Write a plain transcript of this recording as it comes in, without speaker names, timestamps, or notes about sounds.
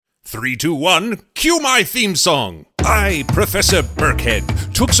3, 2, 1, cue my theme song. I, Professor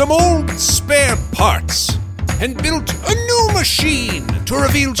Burkhead, took some old spare parts and built a new machine to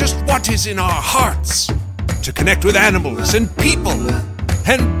reveal just what is in our hearts, to connect with animals and people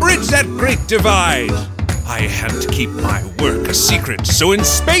and bridge that great divide. I had to keep my work a secret, so in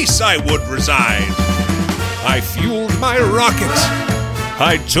space I would reside. I fueled my rocket,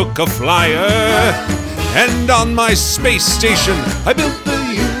 I took a flyer, and on my space station I built the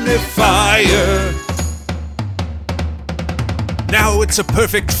unifier. Now it's a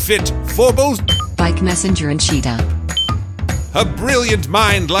perfect fit for both Bike Messenger and Cheetah. A brilliant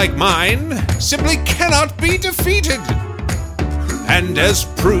mind like mine simply cannot be defeated. And as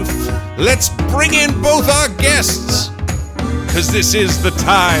proof, let's bring in both our guests, 'cause this is the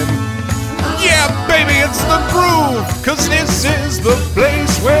time. Yeah, baby, it's the groove, 'cause this is the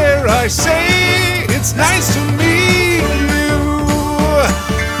place where I say it's nice to meet you.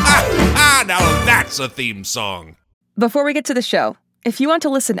 Now that's a theme song. Before we get to the show, if you want to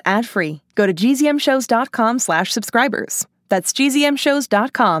listen ad-free, go to gzmshows.com/subscribers. That's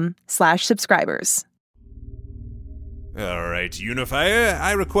gzmshows.com/subscribers. All right, Unifier,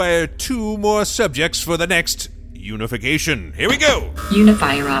 I require 2 more subjects for the next unification. Here we go.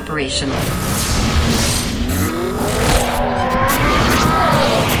 Unifier operation.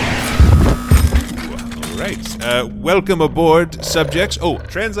 All right, welcome aboard, subjects. Oh,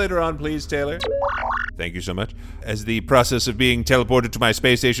 translator on, please, Taylor. Thank you so much. Has the process of being teleported to my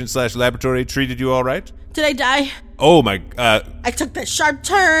space station / laboratory treated you all right? Did I die? Oh my, I took that sharp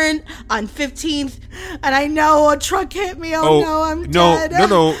turn on 15th, and I know a truck hit me. Oh no, I'm dead.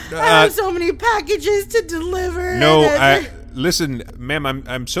 No. I have so many packages to deliver. Listen, ma'am,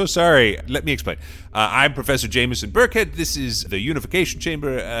 I'm so sorry. Let me explain. I'm Professor Jameson Burkhead. This is the Unification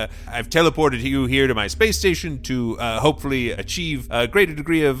Chamber. I've teleported you here to my space station to hopefully achieve a greater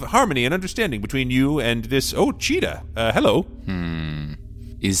degree of harmony and understanding between you and this, Cheetah. Hello.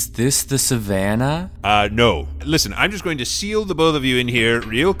 Is this the savannah? No. Listen, I'm just going to seal the both of you in here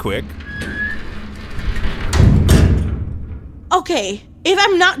real quick. Okay, if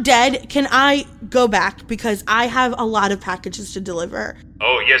I'm not dead, can I go back? Because I have a lot of packages to deliver.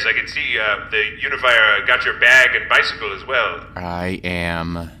 Oh, yes, I can see the Unifier got your bag and bicycle as well. I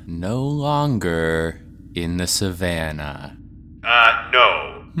am no longer in the savannah.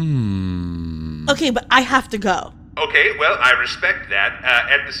 No. Okay, but I have to go. Okay, well, I respect that.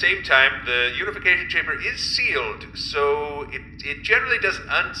 At the same time, the Unification Chamber is sealed, so it generally doesn't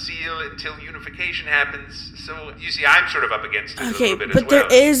unseal until unification happens. So, you see, I'm sort of up against it a little bit as well. But there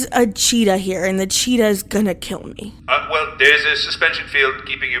is a cheetah here, and the cheetah is gonna kill me. Well, there's a suspension field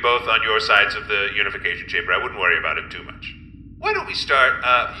keeping you both on your sides of the Unification Chamber. I wouldn't worry about it too much. Why don't we start?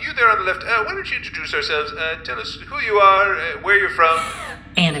 You there on the left, why don't you introduce ourselves? Tell us who you are, where you're from.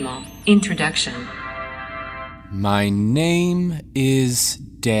 Animal. Introduction. My name is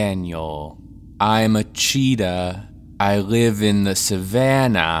Daniel. I'm a cheetah. I live in the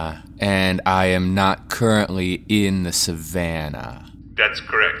savannah, and I am not currently in the savannah. That's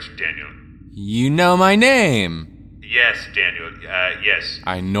correct, Daniel. You know my name? Yes, Daniel. Yes.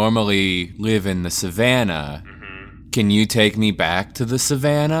 I normally live in the savannah. Can you take me back to the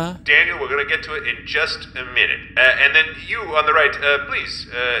savannah? Daniel, we're going to get to it in just a minute. And then you on the right, please,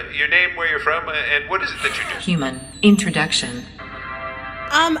 your name, where you're from, and what is it that you do? Human. Introduction.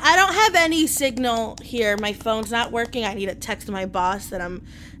 I don't have any signal here. My phone's not working. I need to text my boss that I'm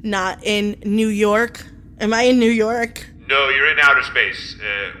not in New York. Am I in New York? No, you're in outer space.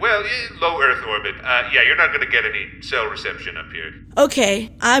 Low Earth orbit. You're not going to get any cell reception up here.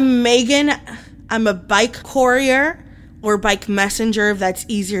 Okay, I'm Megan. I'm a bike courier, or bike messenger, if that's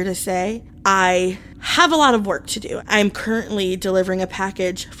easier to say. I have a lot of work to do. I'm currently delivering a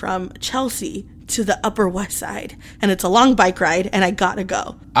package from Chelsea to the Upper West Side, and it's a long bike ride, and I gotta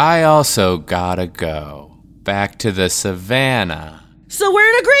go. I also gotta go. Back to the savannah. So we're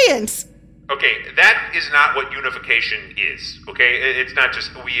in agreement. Okay, that is not what unification is, okay? It's not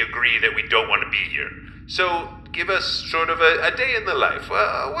just we agree that we don't want to be here. So give us sort of a day in the life.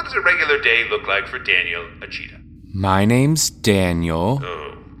 What does a regular day look like for Daniel, a cheetah? My name's Daniel.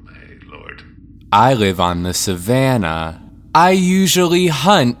 Oh, my lord. I live on the savannah. I usually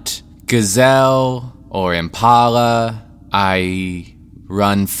hunt gazelle or impala. I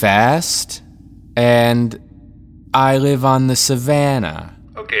run fast, and I live on the savannah.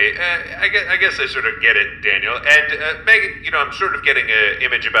 Okay, I guess I sort of get it, Daniel. And, Megan, I'm sort of getting an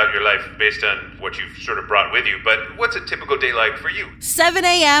image about your life based on what you've sort of brought with you, but what's a typical day like for you? 7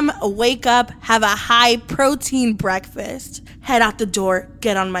 a.m., wake up, have a high-protein breakfast, head out the door,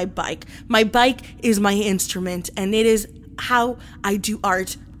 get on my bike. My bike is my instrument, and it is how I do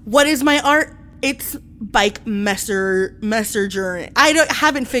art What is my art? It's bike messenger. I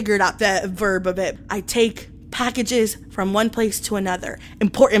haven't figured out the verb of it. I take packages from one place to another.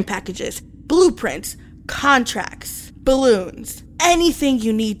 Important packages, blueprints, contracts, balloons, anything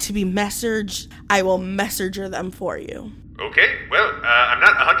you need to be messaged, I will messenger them for you. Okay, well, I'm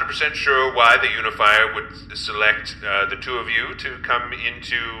not 100% sure why the Unifier would select the two of you to come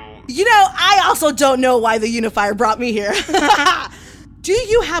into... I also don't know why the Unifier brought me here. Do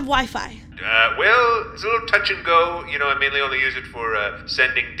you have Wi-Fi? Well, it's a little touch and go. I mainly only use it for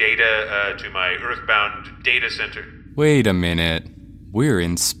sending data to my Earthbound data center. Wait a minute. We're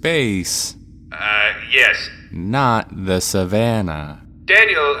in space. Yes. Not the savannah.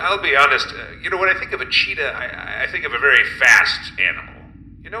 Daniel, I'll be honest. When I think of a cheetah, I think of a very fast animal.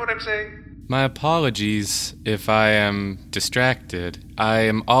 You know what I'm saying? My apologies if I am distracted. I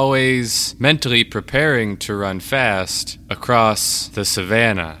am always mentally preparing to run fast across the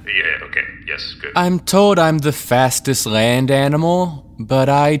savannah. Yeah, okay. Yes, good. I'm told I'm the fastest land animal, but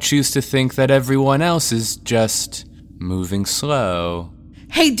I choose to think that everyone else is just moving slow.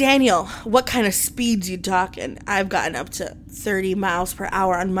 Hey, Daniel, what kind of speeds you talking? I've gotten up to 30 miles per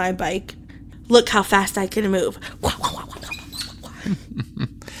hour on my bike. Look how fast I can move.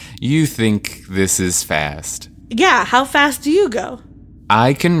 You think this is fast? Yeah, how fast do you go?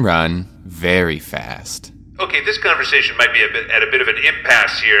 I can run very fast. Okay, this conversation might be at a bit of an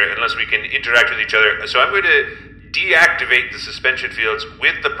impasse here unless we can interact with each other. So I'm going to deactivate the suspension fields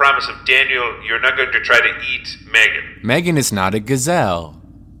with the promise of Daniel, you're not going to try to eat Megan. Megan is not a gazelle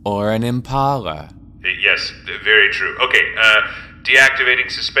or an impala. Yes, very true. Okay, deactivating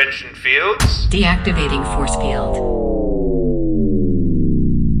suspension fields. Deactivating force field.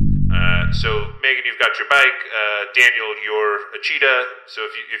 So, Megan, you've got your bike. Daniel, you're a cheetah. So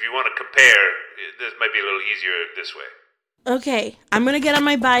if you want to compare, this might be a little easier this way. Okay, I'm going to get on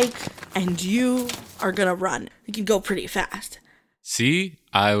my bike, and you are going to run. You can go pretty fast. See,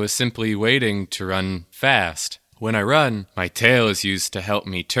 I was simply waiting to run fast. When I run, my tail is used to help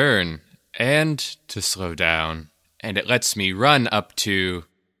me turn and to slow down. And it lets me run up to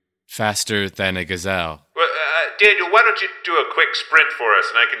faster than a gazelle. Well, Daniel, why don't you do a quick sprint for us,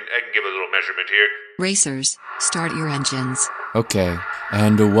 and I can give a little measurement here. Racers, start your engines. Okay,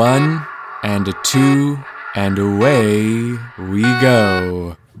 and a 1, and a 2, and away we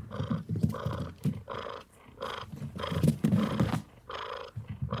go.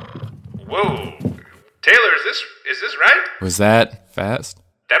 Whoa. Taylor, is this right? Was that fast?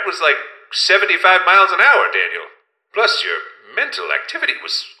 That was like 75 miles an hour, Daniel. Plus, your mental activity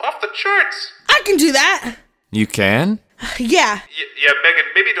was off the charts. I can do that. You can? Yeah. Yeah, Megan,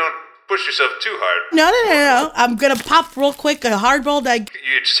 maybe don't push yourself too hard. No. I'm going to pop real quick a hard-boiled egg.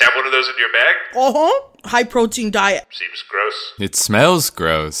 You just have one of those in your bag? Uh-huh. High-protein diet. Seems gross. It smells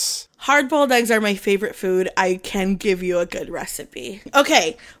gross. Hard-boiled eggs are my favorite food. I can give you a good recipe.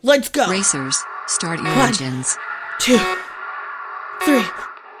 Okay, let's go. Racers, start your 1, engines. 2, 3.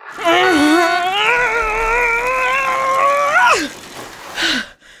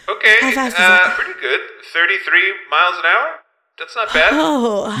 Okay, How fast is that? pretty good. 33 miles an hour? That's not bad.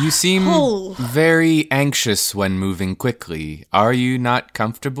 Oh. You seem very anxious when moving quickly. Are you not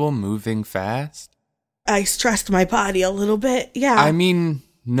comfortable moving fast? I stressed my body a little bit, yeah. I mean,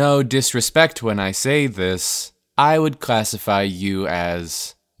 no disrespect when I say this. I would classify you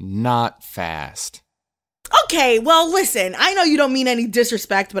as not fast. Okay, well, listen, I know you don't mean any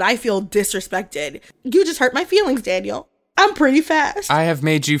disrespect, but I feel disrespected. You just hurt my feelings, Daniel. I'm pretty fast. I have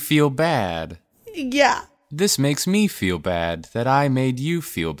made you feel bad. Yeah. This makes me feel bad that I made you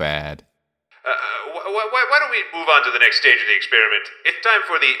feel bad. Why don't we move on to the next stage of the experiment? It's time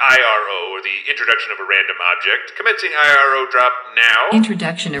for the IRO, or the introduction of a random object. Commencing IRO drop now.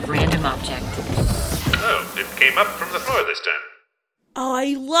 Introduction of random object. Oh, it came up from the floor this time. Oh,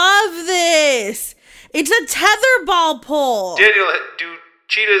 I love this. It's a tetherball pull. Daniel, do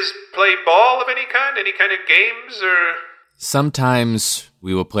cheetahs play ball of any kind? Any kind of games, or...? Sometimes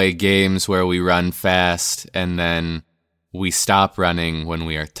we will play games where we run fast and then we stop running when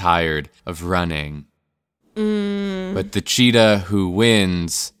we are tired of running. But the cheetah who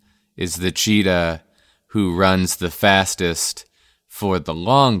wins is the cheetah who runs the fastest for the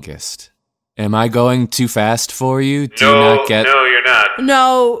longest. Am I going too fast for you? No, you're not.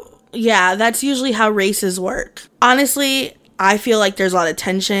 No, yeah, that's usually how races work. Honestly, I feel like there's a lot of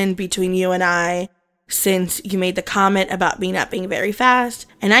tension between you and I since you made the comment about me not being very fast.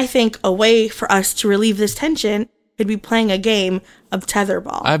 And I think a way for us to relieve this tension could be playing a game of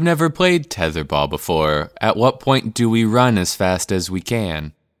tetherball. I've never played tetherball before. At what point do we run as fast as we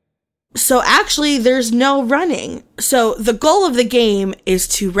can? So actually, there's no running. So the goal of the game is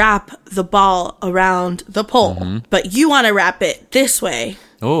to wrap the ball around the pole. But you want to wrap it this way.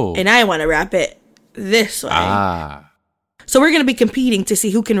 Oh. And I want to wrap it this way. Ah. So we're going to be competing to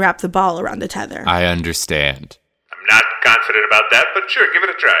see who can wrap the ball around the tether. I understand. I'm not confident about that, but sure, give it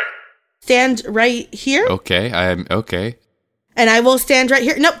a try. Stand right here. Okay, I'm okay. And I will stand right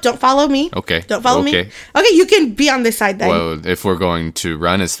here. Nope, don't follow me. Okay. Don't follow me. Okay. Okay, you can be on this side then. Well, if we're going to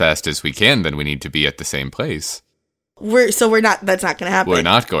run as fast as we can, then we need to be at the same place. That's not going to happen. We're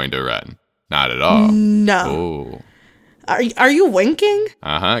not going to run. Not at all. No. Oh. Are you winking?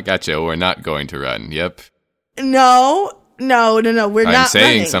 Uh-huh, gotcha. We're not going to run. Yep. No. We're not I'm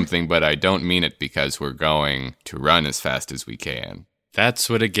saying running. something, but I don't mean it because we're going to run as fast as we can. That's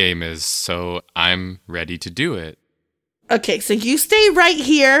what a game is, so I'm ready to do it. Okay, so you stay right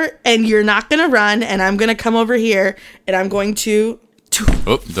here, and you're not going to run, and I'm going to come over here, and I'm going to...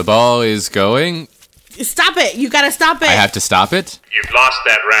 Oh, the ball is going. Stop it! You got to stop it! I have to stop it? You've lost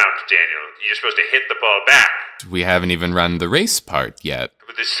that round, Daniel. You're supposed to hit the ball back. We haven't even run the race part yet.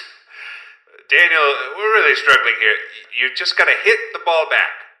 But this... Daniel, we're really struggling here. You just gotta hit the ball back.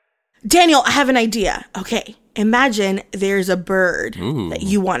 Daniel, I have an idea. Okay, imagine there's a bird Ooh. that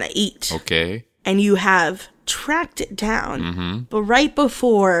you want to eat. Okay. And you have tracked it down. But right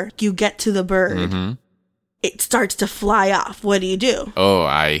before you get to the bird, it starts to fly off. What do? Oh,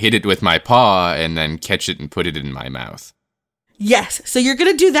 I hit it with my paw and then catch it and put it in my mouth. Yes, so you're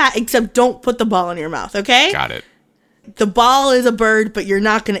going to do that, except don't put the ball in your mouth, okay? Got it. The ball is a bird, but you're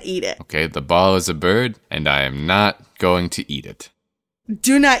not going to eat it. Okay, the ball is a bird, and I am not going to eat it.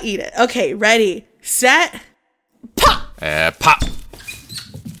 Do not eat it. Okay, ready, set, pop! Pop!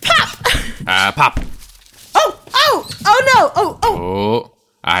 Pop! Pop! Oh no! Oh! Oh,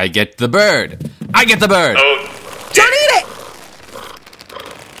 I get the bird! I get the bird! Oh, Don't eat it!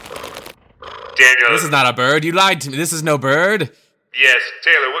 Daniel. This is not a bird. You lied to me. This is no bird. Yes,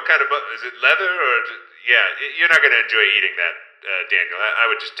 Taylor, what kind of... Is it leather or... Yeah, you're not going to enjoy eating that, Daniel. I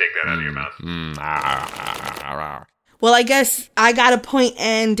would just take that out of your mouth. Well, I guess I got a point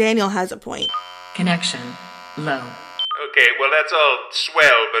and Daniel has a point. Connection low. Okay, well, that's all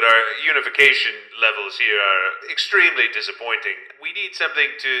swell, but our unification levels here are extremely disappointing. We need something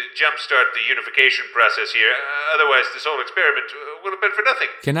to jumpstart the unification process here. Otherwise, this whole experiment will have been for nothing.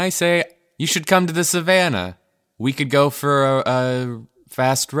 Can I say, you should come to the savannah. We could go for a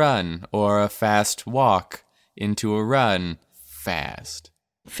fast run or a fast walk into a run. Fast.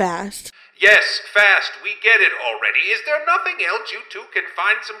 Yes, fast. We get it already. Is there nothing else you two can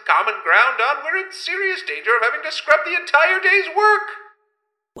find some common ground on? We're in serious danger of having to scrub the entire day's work.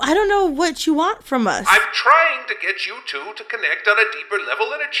 I don't know what you want from us. I'm trying to get you two to connect on a deeper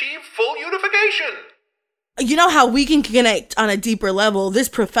level and achieve full unification. You know how we can connect on a deeper level? This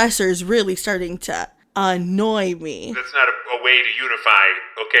professor's really starting to annoy me. That's not a way to unify,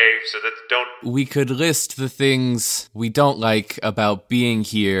 okay? So don't... We could list the things we don't like about being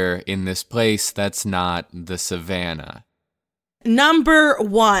here in this place that's not the savannah. Number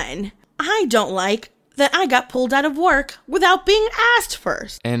 1, I don't like that I got pulled out of work without being asked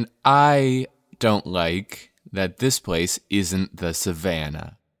first. And I don't like that this place isn't the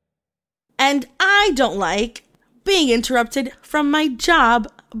savannah. And I don't like being interrupted from my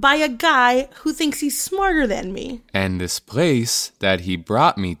job by a guy who thinks he's smarter than me. And this place that he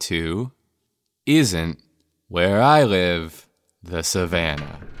brought me to isn't where I live, the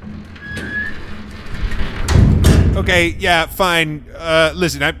savannah. Okay, yeah, fine.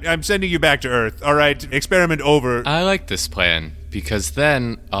 Listen, I'm sending you back to Earth, all right? Experiment over. I like this plan, because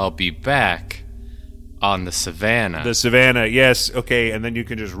then I'll be back on the savannah. The savannah, yes, okay, and then you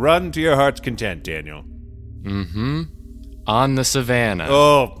can just run to your heart's content, Daniel. Mm-hmm. On the savannah.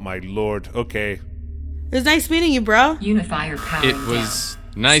 Oh, my lord, okay. It was nice meeting you, bro. Unifier powering It was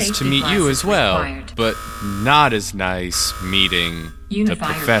down. nice Safety to meet you glasses as well, required. but not as nice meeting Unifier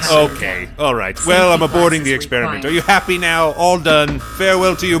the professor. power. Okay, all right. Well, I'm Safety aborting glasses the experiment. required. Are you happy now? All done.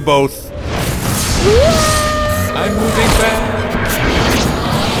 Farewell to you both. I'm moving back.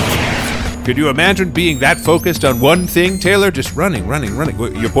 Could you imagine being that focused on one thing, Taylor? Just running.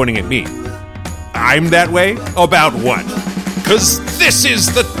 You're pointing at me. I'm that way? About what? 'Cause this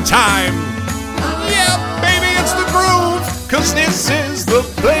is the time. Yeah, baby, it's the groove. 'Cause this is the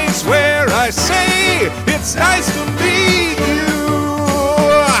place where I say it's nice to meet you.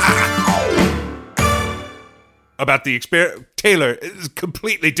 About the experiment, Taylor, it's a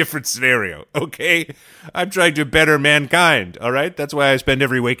completely different scenario, okay? I'm trying to better mankind, all right? That's why I spend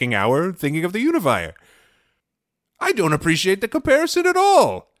every waking hour thinking of the unifier. I don't appreciate the comparison at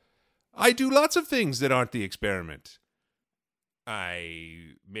all. I do lots of things that aren't the experiment.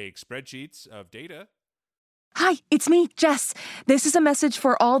 I make spreadsheets of data. Hi, it's me, Jess. This is a message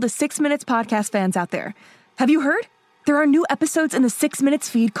for all the 6 Minutes podcast fans out there. Have you heard? There are new episodes in the 6 Minutes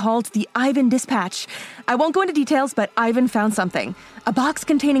feed called the Ivan Dispatch. I won't go into details, but Ivan found something. A box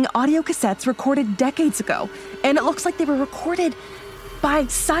containing audio cassettes recorded decades ago. And it looks like they were recorded by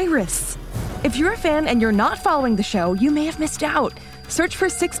Cyrus. If you're a fan and you're not following the show, you may have missed out. Search for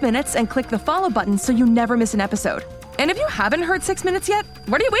 6 Minutes and click the follow button so you never miss an episode. And if you haven't heard 6 Minutes yet,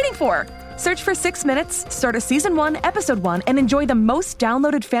 what are you waiting for? Search for 6 Minutes, start a Season 1, Episode 1, and enjoy the most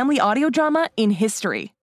downloaded family audio drama in history.